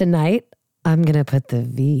 tonight I'm going to put the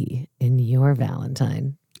V in your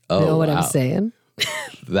Valentine. Oh, know what wow. I'm saying?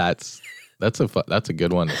 That's a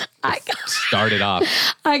good one. Start it off.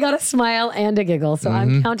 I got a smile and a giggle, so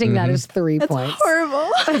I'm counting that as 3 points. Horrible.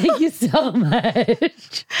 Thank you so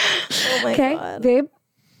much. Oh my Okay, God. babe.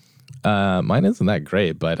 Mine isn't that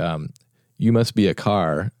great, but you must be a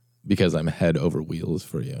car because I'm head over wheels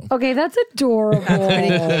for you. Okay, that's adorable.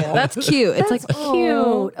 That's cute. It's like, That's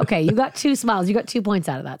cute. Okay, you got 2 smiles. You got 2 points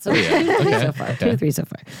out of that. So 2 to 3 so far. 2 to 3 so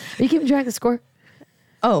far. Are you keeping track of the score?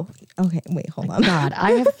 oh, okay. Wait, hold on. God,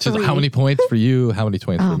 I have 3. So how many points for you? How many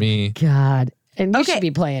points for me? God. And you Okay. should be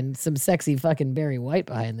playing some sexy fucking Barry White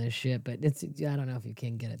behind this shit, but I don't know if you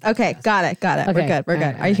can get it. Okay, got it. We're Okay, good. We're all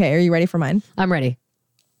good. right. Okay, are you ready for mine? I'm ready.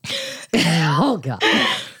 Oh, God.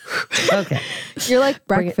 Okay. You're like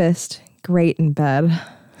Bring it. breakfast. Great in bed.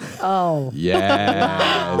 Oh,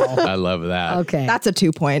 Yes. I love that. okay. That's a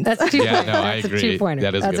 2 point. That's a 2 Yeah, no, I That's agree. a 2-pointer.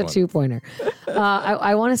 That is a That's good a one. 2-pointer.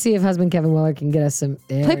 I want to see if husband Kevin Weller can get us some.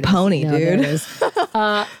 Play Pony, there it dude. is.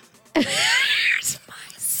 Here's my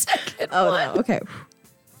second oh, one. no. Okay.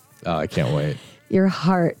 Oh, I can't wait. Your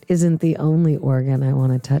heart isn't the only organ I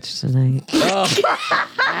want to touch tonight.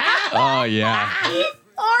 Oh yeah,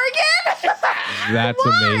 Organ? that's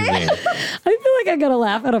amazing. I feel like I got to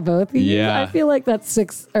laugh out of both of you. Yeah. I feel like that's 4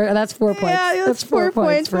 points. Yeah, that's 4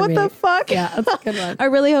 points. for What me. the fuck? Yeah, that's a good one. I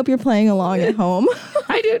really hope you're playing along at home.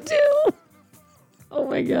 I do too. Oh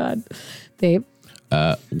my God. Babe,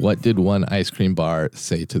 What did one ice cream bar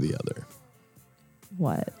say to the other?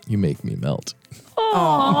 What? You make me melt.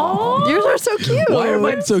 Yours are so cute. Why are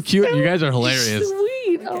mine so cute? You guys are hilarious.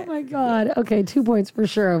 sweet. Oh my God. Okay, 2 points for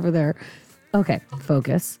sure over there. Okay,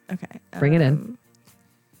 focus. Okay. Bring it in.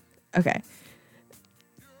 Okay.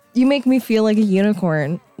 You make me feel like a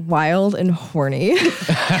unicorn, wild and horny.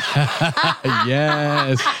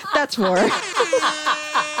 Yes. That's 4.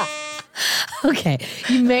 Okay,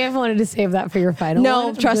 you may have wanted to save that for your final one. No,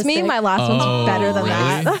 I'm trust just me, saying. my last one's better than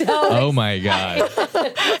really? that. Oh my God.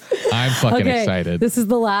 I'm fucking Okay, excited. this is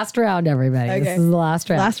the last round, everybody. Okay. This is the last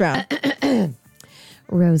round. Last round.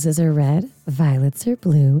 Roses are red, violets are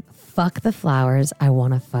blue. Fuck the flowers, I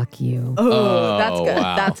want to fuck you. Oh, that's good.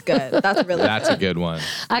 wow. That's good. That's really That's a good one.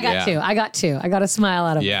 I got two. I got a smile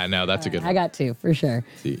out of it. Yeah, no, that's a good one. I got two for sure.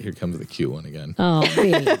 See, here comes the cute one again. Oh,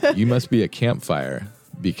 baby. You must be a campfire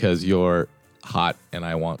because you're hot and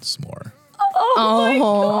I want s'more. Oh my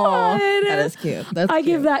God. That is cute. That's I cute.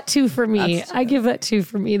 give that 2 for me. I give that 2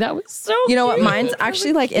 for me. That was so You know what? cute. Mine's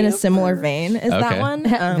actually like in a similar vein as that Okay. one.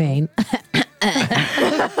 Vain.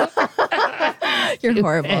 You're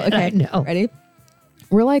horrible. Okay. know. Ready?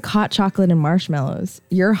 We're like hot chocolate and marshmallows.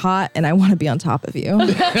 You're hot and I want to be on top of you.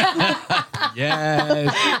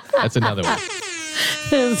 Yes. That's another one.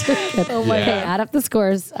 Oh my Yeah. God. Add up the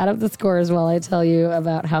scores. Add up the scores while I tell you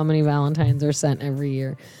about how many Valentines are sent every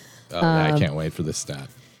year. Oh, I can't wait for this stat.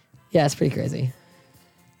 Yeah, it's pretty crazy.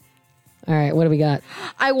 All right, what do we got?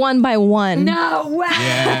 I won by 1. No way!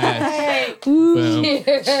 Yes. Boom.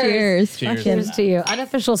 Cheers. Cheers. Fucking- Cheers to you.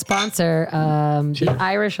 Unofficial sponsor, the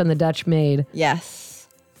Irish and the Dutch Maid. Yes.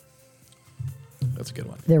 That's a good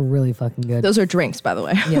one. They're really fucking good. Those are drinks, by the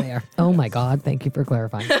way. Yeah, they are. Oh my God, thank you for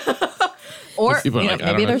clarifying. Or People are like,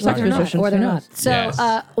 I maybe don't know there's what sex you're talking about. positions. Or they're Who not. knows? So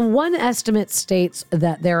Yes. one estimate states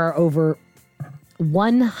that there are over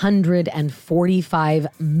 145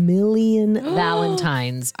 million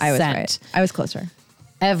Valentines I was sent right. I was closer.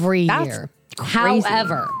 every That's year. crazy.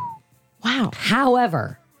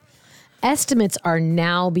 However, estimates are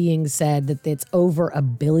now being said that it's over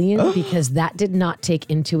 1 billion because that did not take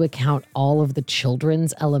into account all of the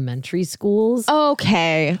children's elementary schools.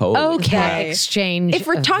 Okay. Holy The Okay. exchange. If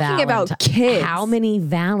we're of talking about Valenti- kids. how many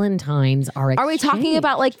Valentines are Are we talking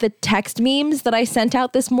about like the text memes that I sent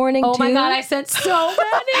out this morning Oh too? my God, I sent so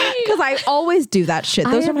many. Because I always do that shit.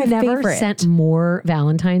 Those I are my have never favorite. sent more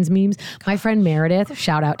Valentine's memes. My friend Meredith,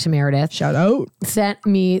 shout out to Meredith, Shout out. sent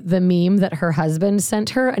me the meme that her husband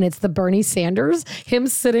sent her, and it's the Bernie Sanders, him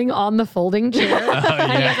sitting on the folding chair,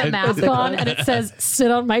 and he has a mask on, and it says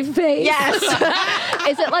 "Sit on my face." Yes.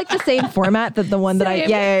 Is it like the same format that the one that I? Same.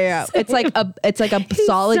 Yeah. It's like a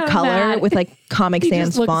solid so color mad. with like Comic He Sans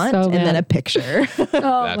just looks font so and then mad. a picture. Oh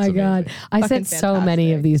my amazing. God. I Fucking sent so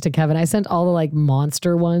many of these to Kevin. I sent all the like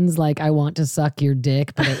monster ones, like I want to suck your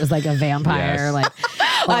dick, but it was like a vampire. Yes. Like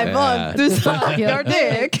I Yeah. want to suck Yeah. your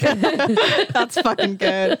dick. That's fucking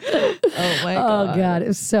good. Oh my oh God. God, it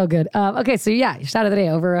was so good. Okay, so yeah, shout of the day,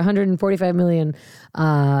 over 145 million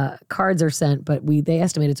cards are sent, but they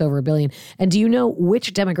estimate it's over 1 billion. And do you know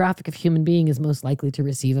which demographic of human being is most likely to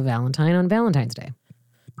receive a Valentine on Valentine's Day?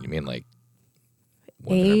 You mean like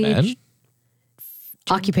women or men? Age.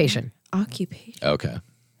 Occupation. Occupation. Okay.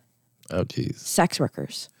 Oh, geez. Sex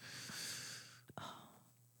workers.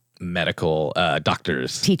 Medical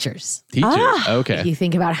doctors. Teachers. Teachers. If Okay. you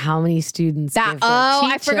think about how many students. give their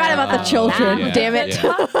I forgot about the teacher- children. Yeah, Damn it.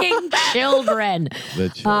 yeah. Fucking children. The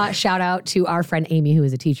children. Shout out to our friend Amy, who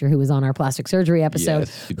is a teacher who was on our plastic surgery episode,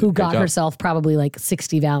 Yes, she did a who good got job. herself probably like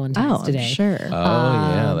 60 Valentines I'm today. sure. Oh,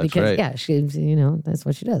 yeah, that's because, right. yeah, that's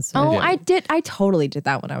what she does. Oh, Yeah. I did. I totally did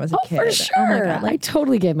that when I was a kid. For Oh my sure. God. I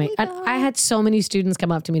totally gave my. And I had so many students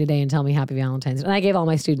come up to me today and tell me Happy Valentine's, and I gave all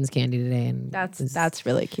my students candy today. And That's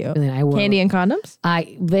really cute. and then I wore, Candy and condoms?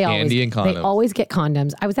 They Candy and They condoms. always get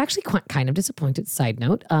condoms. I was actually kind of disappointed. Side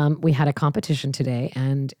note, we had a competition today,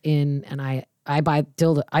 and I buy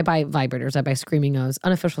vibrators. I buy Screaming O's.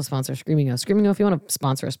 Unofficial sponsor, Screaming O. Screaming O, if you want to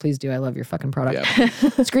sponsor us, please do. I love your fucking product. Yep.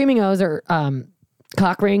 Screaming O's are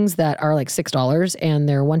cock rings that are like $6, and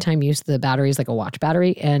they're one-time use. The battery is like a watch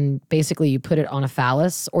battery, and basically you put it on a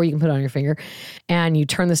phallus, or you can put it on your finger, and you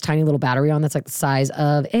turn this tiny little battery on that's like the size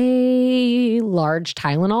of a large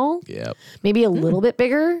Tylenol, Yep. maybe a little bit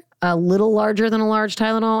bigger, a little larger than a large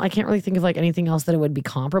Tylenol. I can't really think of like anything else that it would be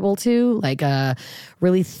comparable to, like a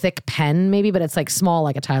really thick pen maybe, but it's like small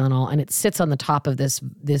like a Tylenol, and it sits on the top of this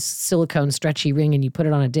silicone stretchy ring, and you put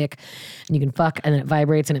it on a dick, and you can fuck, and then it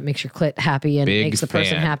vibrates, and it makes your clit happy, and Big it makes the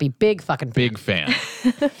person fan. happy. Big fucking fan. Big fan.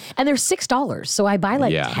 And they're $6. So I buy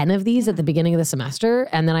like Yeah. 10 of these at the beginning of the semester,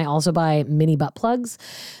 and then I also buy mini butt plugs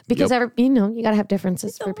because Yep. you gotta have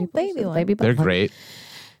differences for people. baby So one. baby butt They're plug. great.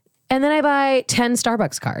 And then I buy 10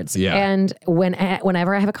 Starbucks cards. Yeah. And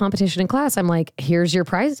whenever I have a competition in class, I'm like, here's your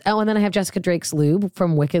prize. Oh, and then I have Jessica Drake's lube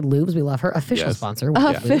from Wicked Lubes. We love her. Official Yes. sponsor. Wicked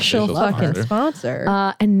Lubes. Official official fucking sponsor.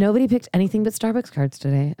 sponsor. And nobody picked anything but Starbucks cards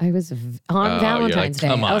today. I was on you're Valentine's like,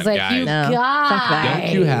 come Day. I was on, like, guys. you No, fuck that. guys.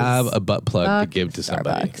 Don't you have a butt plug to give to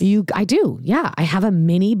somebody? Starbucks. I do. Yeah. I have a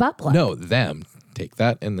mini butt plug. No, them. Take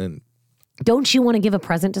that and then Don't you want to give a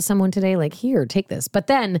present to someone today? Like, here, take this. But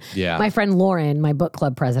then Yeah. my friend Lauren, my book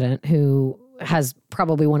club president, who has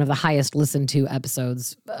probably one of the highest listened to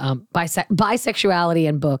episodes, bisexuality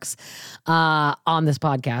and books, on this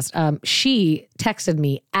podcast. She texted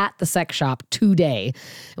me at the sex shop today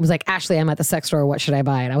and was like, Ashley, I'm at the sex store. What should I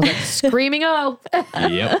buy? And I was like, screaming oh.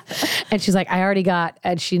 Yep. And she's like, I already got,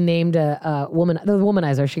 and she named the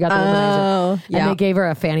womanizer. She got the womanizer. yeah. And they gave her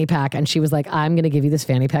a fanny pack. And she was like, I'm going to give you this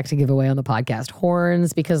fanny pack to give away on the podcast.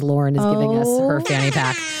 Horns, because Lauren is giving us her fanny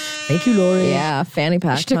pack. Thank you, Lori. Yeah, fanny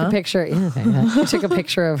pack. She took a picture. Yeah, fanny pack. She took a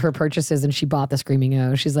picture of her purchases and she bought the screaming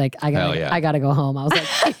O. She's like, I gotta go home. I was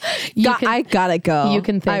like, I gotta go. You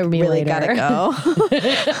can thank me really later.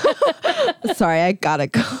 gotta go. Sorry, I gotta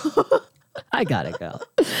go. I gotta go.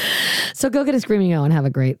 So go get a screaming O and have a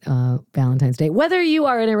great Valentine's Day. Whether you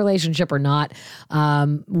are in a relationship or not,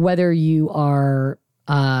 whether you are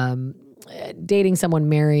dating someone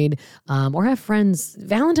married, or have friends,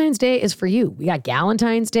 Valentine's Day is for you. We got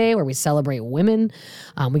Galentine's Day where we celebrate women.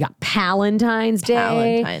 We got Palentine's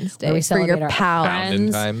Day. Where we for celebrate your our pal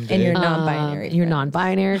friends. Valentine's and your Day. non-binary. Your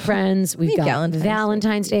non-binary friends. We've got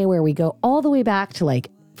Valentine's Day where we go all the way back to like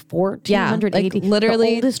 1400 like AD. literally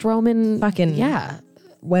the oldest Roman fucking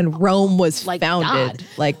when Rome was Like founded. God.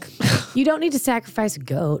 Like You don't need to sacrifice a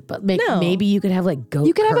goat, but maybe you could have like goat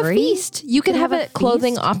you could have a curry. feast. You could have a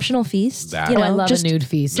clothing feast. optional feast. That- You know, I love just a nude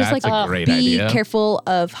feast. That's Just like a great be idea. careful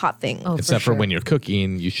of hot things. Except for sure. when you're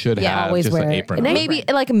cooking, you should have always just an wear apron. an on. apron.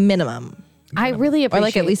 Maybe like a minimum. I really appreciate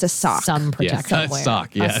like at least a sock. Some Yes, protection. a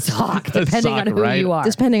sock. Yes, A sock, A depending sock, on who right? you are.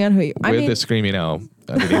 Depending on who you With the screaming O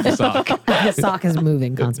underneath the sock. The sock is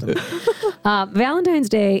moving constantly. Valentine's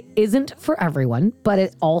Day isn't for everyone, but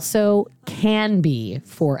it also can be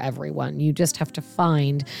for everyone. You just have to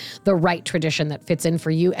find the right tradition that fits in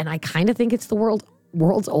for you. And I kind of think it's the world's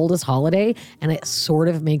oldest holiday, and it sort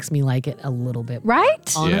of makes me like it a little bit more.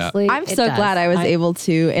 Right? Honestly, I'm it so does. glad I was able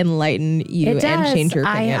to enlighten you It and does. change your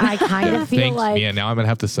opinion. I kind of feel Thanks, like man. Now I'm gonna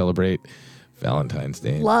have to celebrate Valentine's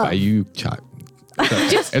Day. Love. Buy you chocolate.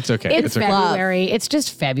 It's okay. it's okay. February. It's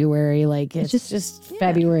just February. Like it's just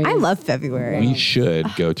February. I love February. We should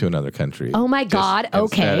go to another country. Oh my God, Instead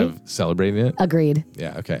okay. of celebrating it. Agreed.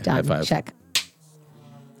 Yeah. Okay. High Done. five. Check.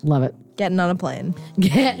 Love it. Getting on a plane.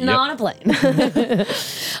 Getting Yep. on a plane.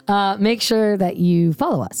 Make sure that you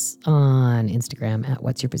follow us on Instagram at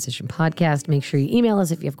What's Your Position Podcast. Make sure you email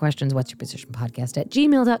us if you have questions, What's Your Position Podcast at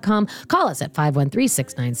gmail.com. Call us at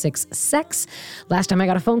 513-696-SEX. Last time I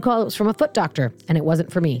got a phone call, it was from a foot doctor, and it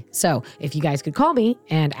wasn't for me. So if you guys could call me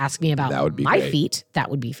and ask me about That would be my great. feet, that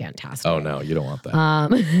would be fantastic. Oh no, you don't want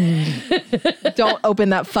that. Don't open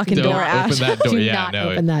that fucking Don't door, Ash. open that door. Do Yeah, not no.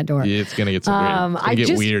 open that door. It's gonna get some weird. It's gonna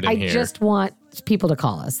get weird in I here. just want people to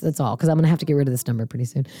call us. That's all, because I'm going to have to get rid of this number pretty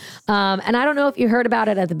soon. And I don't know if you heard about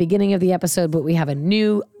it at the beginning of the episode, but we have a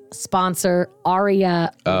new sponsor,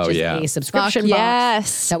 Aria, which is a subscription Fuck box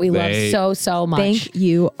yes. that we love so much. Thank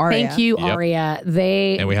you, Aria. Thank you, Yep. Aria.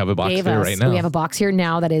 And we have a box gave there us- right now. We have a box here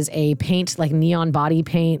now that is a paint, like neon body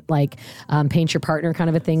paint, like paint your partner kind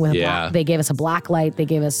of a thing. With a Yeah. black, they gave us a black light. They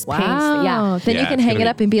gave us paints. Wow. Yeah. Then Yeah, you can it's hang gonna it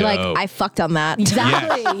up be and be dope. like, I fucked on that.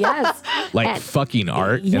 Exactly. Yes. like And- fucking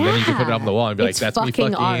art, and then you can put it on the wall and be like, It's "That's me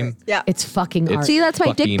fucking." art. Yeah. It's fucking art. See, that's my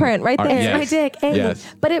dick Fucking print right art. there. Yes. My dick. Hey. Yes.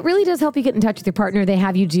 But it really does help you get in touch with your partner. They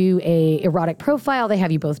have you do a erotic profile. They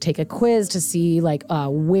have you both take a quiz to see like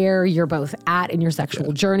where you're both at in your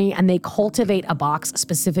sexual journey, and they cultivate a box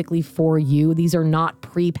specifically for you. These are not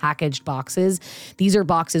pre-packaged boxes. These are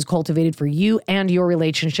boxes cultivated for you and your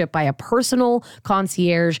relationship by a personal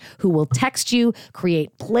concierge who will text you, create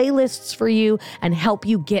playlists for you, and help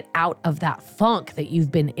you get out of that funk that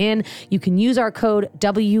you've been in. You can use our code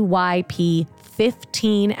WYP15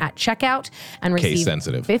 at checkout and receive Case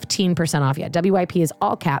sensitive. 15% off. Yeah, WYP is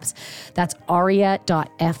all caps. That's aria.fyi.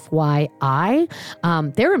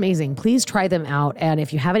 They're amazing. Please try them out. And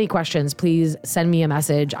if you have any questions, please send me a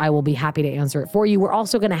message. I will be happy to answer it for you. We're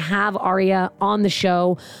also going to have Aria on the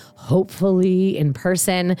show, hopefully in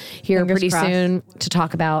person here Fingers pretty crossed. soon, to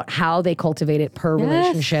talk about how they cultivate it per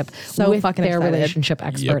relationship So with fucking their excited. relationship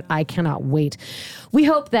expert. Yep. I cannot wait. We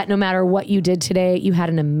hope that no matter what you did today, you had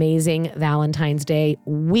an amazing Valentine's Day.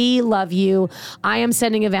 We love you. I am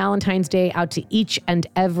sending a Valentine's Day out to each and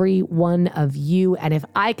every one of you. And if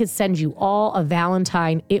I could send you all a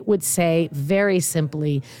Valentine, it would say very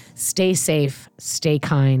simply, stay safe, stay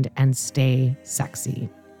kind, and stay sexy.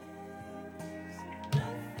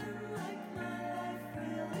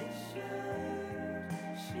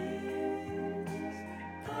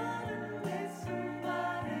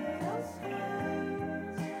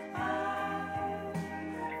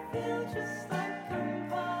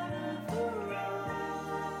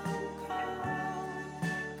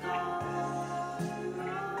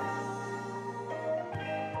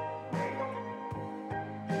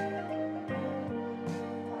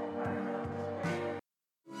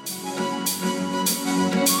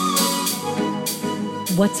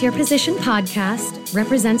 What's Your Position podcast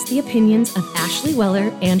represents the opinions of Ashley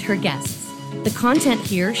Weller and her guests. The content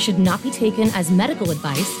here should not be taken as medical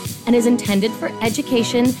advice and is intended for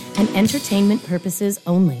education and entertainment purposes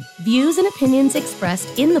only. Views and opinions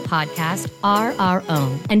expressed in the podcast are our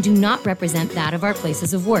own and do not represent that of our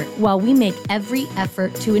places of work. While we make every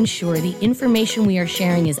effort to ensure the information we are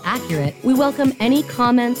sharing is accurate, we welcome any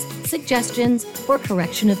comments, suggestions, or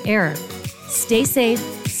correction of error. Stay safe,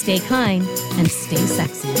 stay kind, and stay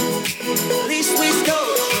sexy. At least we go.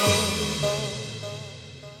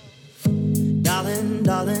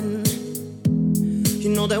 Darling, you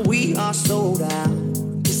know that we are sold out.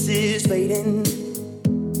 This is fading,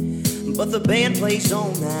 but the band plays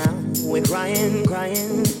on now. We're crying,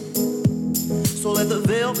 so let the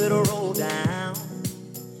velvet roll down.